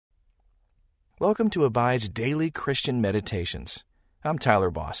Welcome to Abide's Daily Christian Meditations. I'm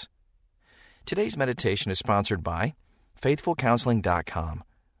Tyler Boss. Today's meditation is sponsored by FaithfulCounseling.com,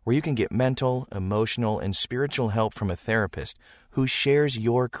 where you can get mental, emotional, and spiritual help from a therapist who shares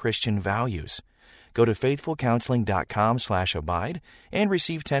your Christian values. Go to FaithfulCounseling.com/abide and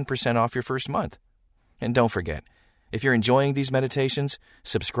receive 10% off your first month. And don't forget, if you're enjoying these meditations,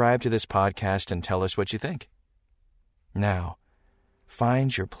 subscribe to this podcast and tell us what you think. Now,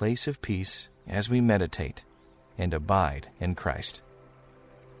 find your place of peace as we meditate and abide in Christ.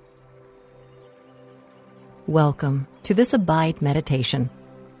 Welcome to this Abide meditation.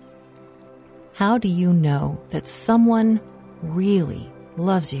 How do you know that someone really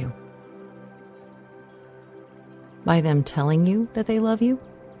loves you? By them telling you that they love you?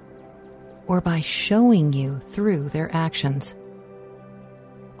 Or by showing you through their actions?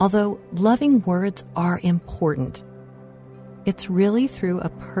 Although loving words are important, it's really through a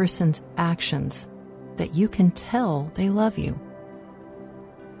person's actions that you can tell they love you.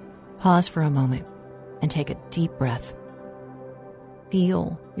 Pause for a moment and take a deep breath.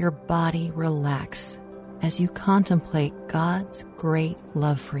 Feel your body relax as you contemplate God's great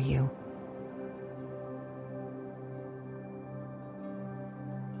love for you.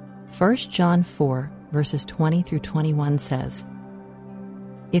 1 John 4, verses 20 through 21 says,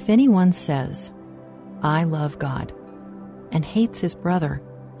 "If anyone says, 'I love God,' and hates his brother,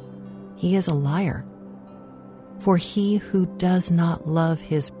 he is a liar. For he who does not love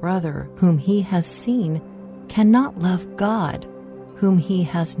his brother whom he has seen cannot love God whom he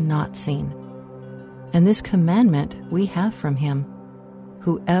has not seen. And this commandment we have from him: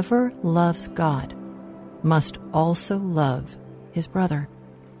 whoever loves God must also love his brother."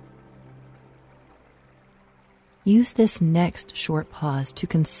 Use this next short pause to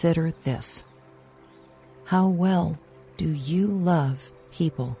consider this. How well do you love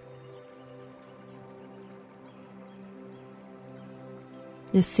people?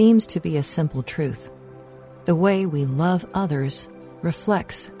 This seems to be a simple truth. The way we love others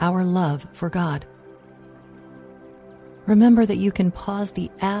reflects our love for God. Remember that you can pause the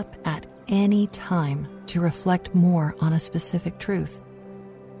app at any time to reflect more on a specific truth.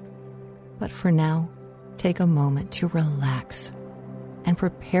 But for now, take a moment to relax and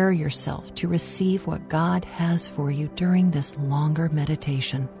prepare yourself to receive what God has for you during this longer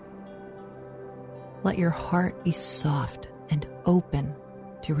meditation. Let your heart be soft and open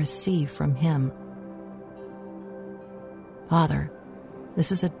to receive from Him. Father,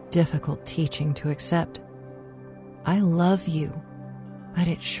 this is a difficult teaching to accept. I love you, but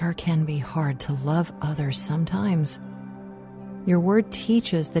it sure can be hard to love others sometimes. Your word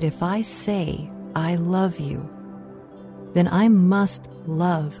teaches that if I say I love you, then I must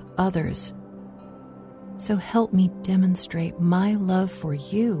love others. So help me demonstrate my love for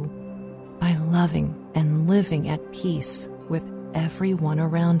you by loving and living at peace with everyone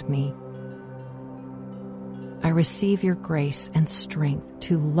around me. I receive your grace and strength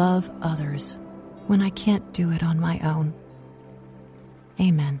to love others when I can't do it on my own.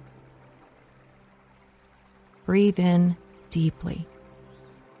 Amen. Breathe in deeply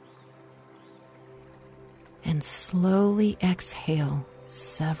and slowly exhale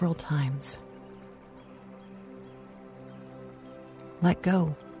several times. Let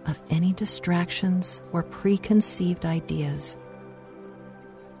go of any distractions or preconceived ideas.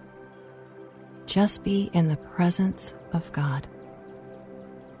 Just be in the presence of God.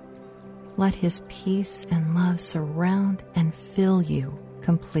 Let His peace and love surround and fill you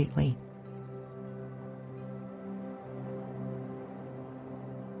completely.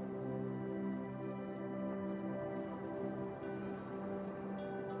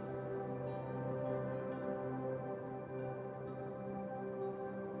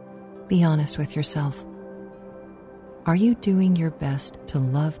 Be honest with yourself. Are you doing your best to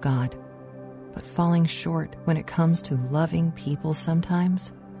love God, but falling short when it comes to loving people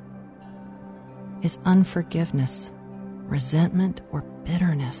sometimes? Is unforgiveness, resentment, or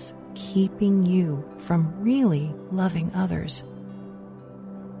bitterness keeping you from really loving others?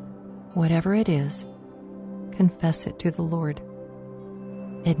 Whatever it is, confess it to the Lord.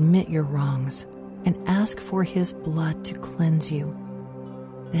 Admit your wrongs and ask for His blood to cleanse you.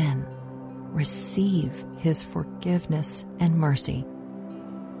 Then, receive His forgiveness and mercy.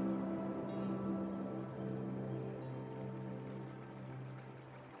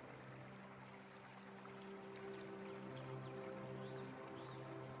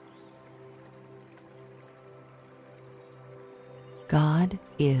 God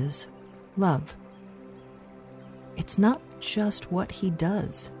is love. It's not just what He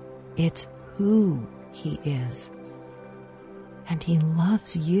does, it's who He is. And He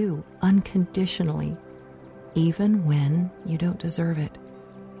loves you unconditionally, even when you don't deserve it,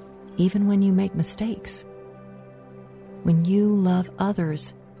 even when you make mistakes. When you love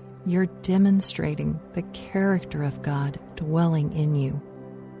others, you're demonstrating the character of God dwelling in you,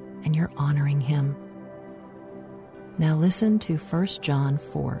 and you're honoring Him. Now listen to 1 John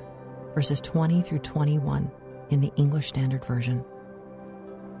 4, verses 20 through 21 in the English Standard Version.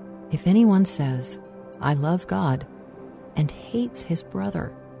 If anyone says, "I love God," and hates his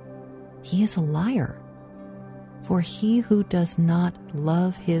brother, he is a liar. For he who does not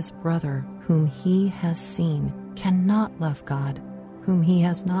love his brother whom he has seen cannot love God whom he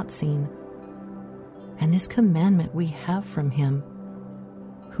has not seen. And this commandment we have from Him: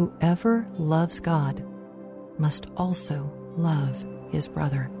 whoever loves God must also love his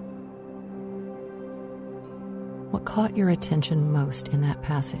brother. What caught your attention most in that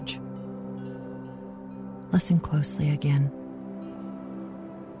passage? Listen closely again.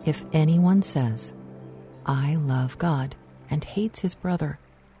 If anyone says, "I love God," and hates his brother,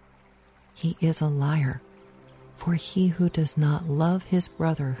 he is a liar. For he who does not love his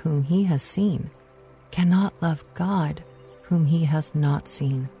brother whom he has seen cannot love God whom he has not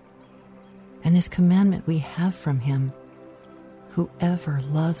seen. And this commandment we have from Him: whoever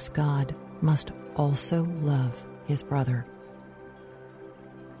loves God must also love his brother.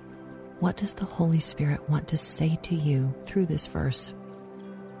 What does the Holy Spirit want to say to you through this verse?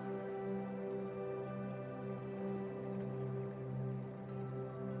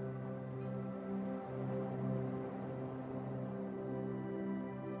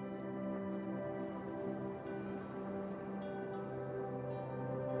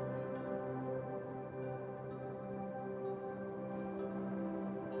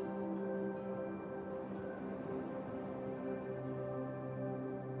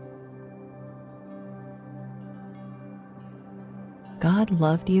 God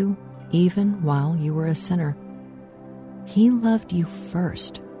loved you even while you were a sinner. He loved you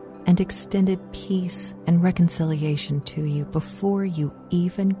first and extended peace and reconciliation to you before you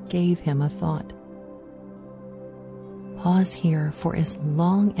even gave Him a thought. Pause here for as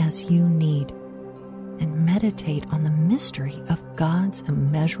long as you need and meditate on the mystery of God's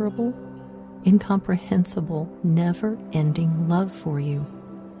immeasurable, incomprehensible, never-ending love for you.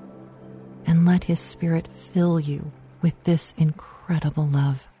 And let His Spirit fill you with this incredible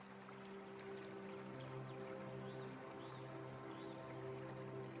love.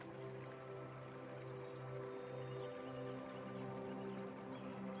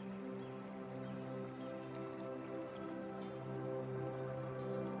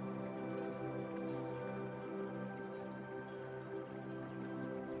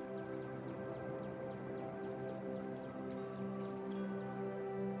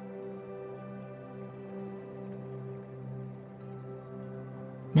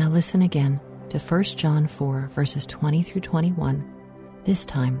 Now listen again to 1 John 4, verses 20 through 21, this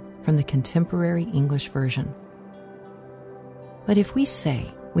time from the Contemporary English Version. But if we say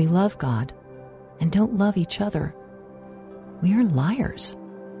we love God and don't love each other, we are liars.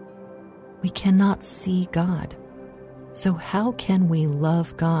 We cannot see God. So how can we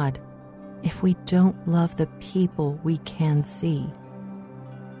love God if we don't love the people we can see?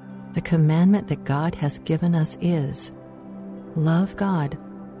 The commandment that God has given us is: love God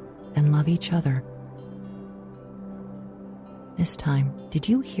and love each other. This time, did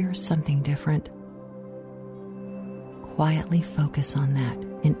you hear something different? Quietly focus on that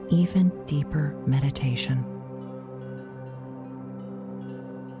in even deeper meditation.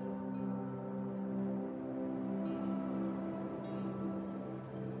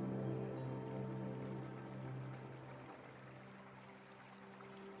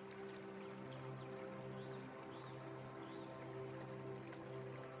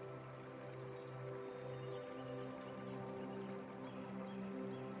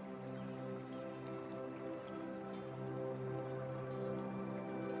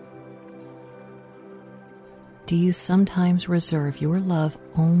 Do you sometimes reserve your love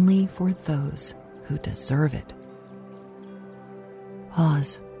only for those who deserve it?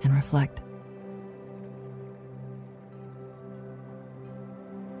 Pause and reflect.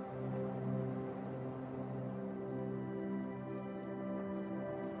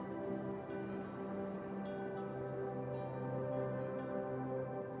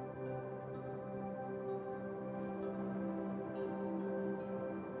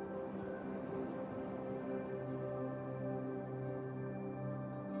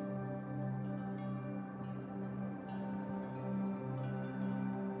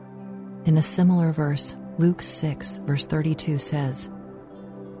 In a similar verse, Luke 6, verse 32 says,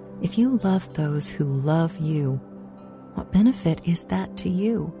 "If you love those who love you, What benefit is that to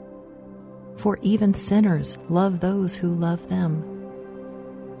you? For even sinners love those who love them.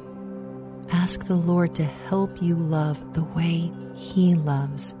 Ask the Lord to help you love the way He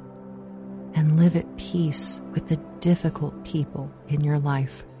loves and live at peace with the difficult people in your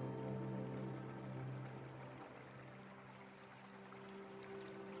life.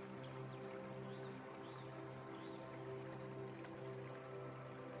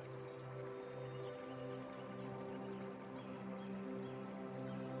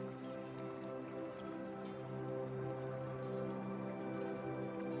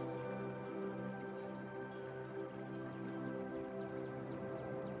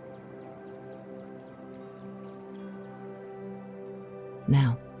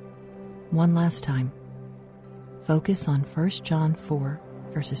 Now, one last time, focus on 1 John 4,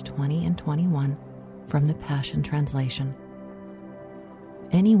 verses 20 and 21 from the Passion Translation.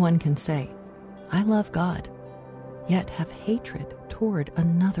 Anyone can say, "I love God," yet have hatred toward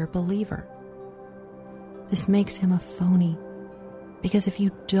another believer. This makes him a phony, because if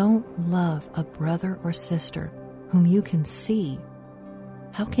you don't love a brother or sister whom you can see,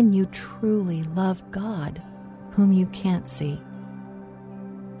 how can you truly love God whom you can't see?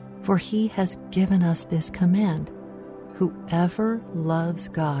 For He has given us this command: whoever loves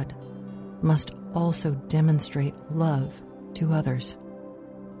God must also demonstrate love to others.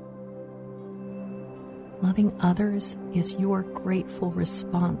 Loving others is your grateful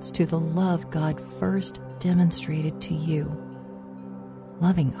response to the love God first demonstrated to you.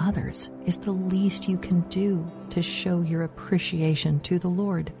 Loving others is the least you can do to show your appreciation to the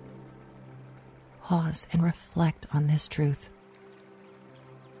Lord. Pause and reflect on this truth.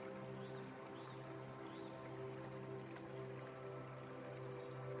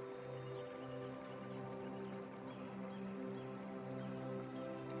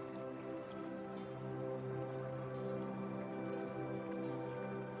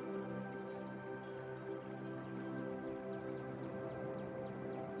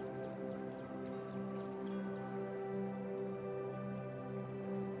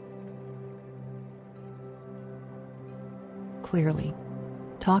 Clearly,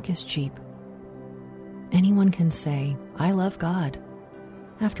 talk is cheap. Anyone can say, "I love God."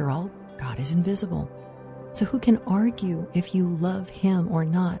 After all, God is invisible. So who can argue if you love Him or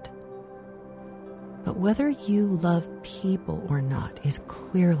not? But whether you love people or not is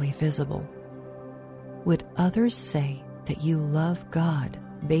clearly visible. Would others say that you love God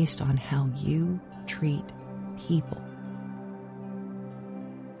based on how you treat people?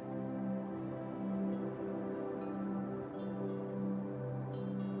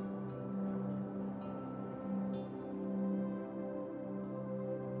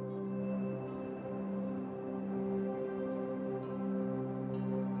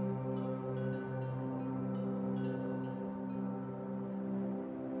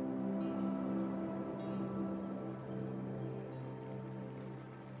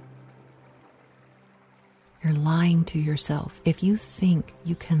 You're lying to yourself if you think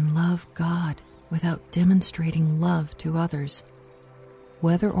you can love God without demonstrating love to others,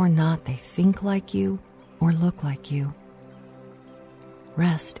 whether or not they think like you or look like you.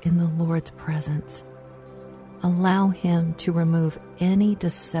 Rest in the Lord's presence. Allow Him to remove any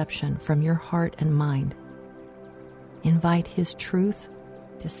deception from your heart and mind. Invite His truth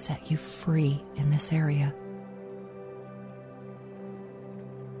to set you free in this area.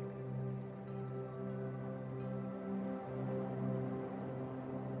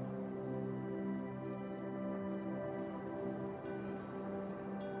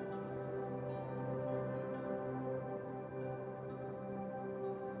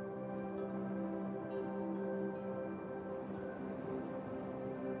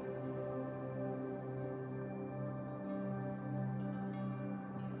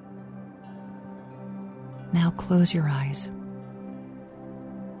 Now close your eyes.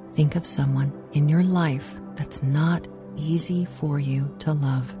 Think of someone in your life that's not easy for you to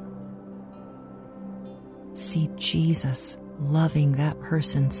love. See Jesus loving that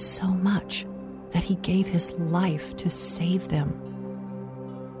person so much that He gave His life to save them.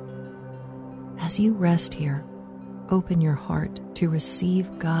 As you rest here, open your heart to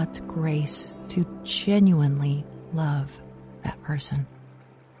receive God's grace to genuinely love that person.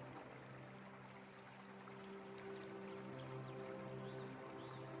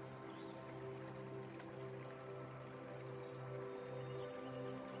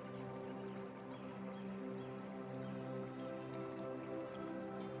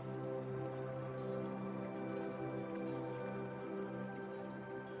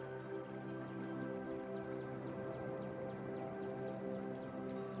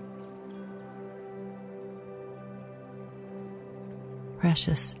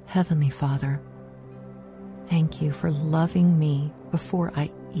 Precious Heavenly Father, thank you for loving me before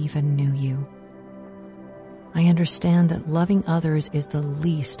I even knew you. I understand that loving others is the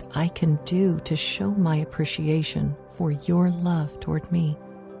least I can do to show my appreciation for your love toward me.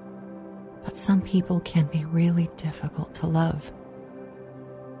 But some people can be really difficult to love.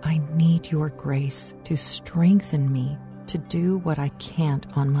 I need your grace to strengthen me to do what I can't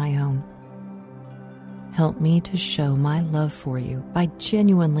on my own. Help me to show my love for you by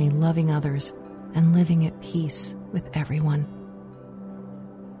genuinely loving others and living at peace with everyone.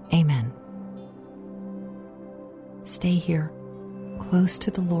 Amen. Stay here, close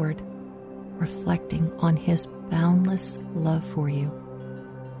to the Lord, reflecting on His boundless love for you,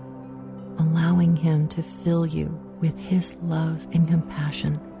 allowing Him to fill you with His love and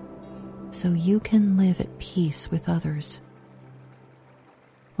compassion so you can live at peace with others.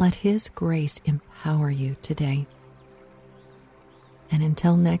 Let His grace empower you today. And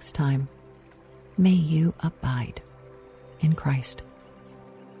until next time, may you abide in Christ.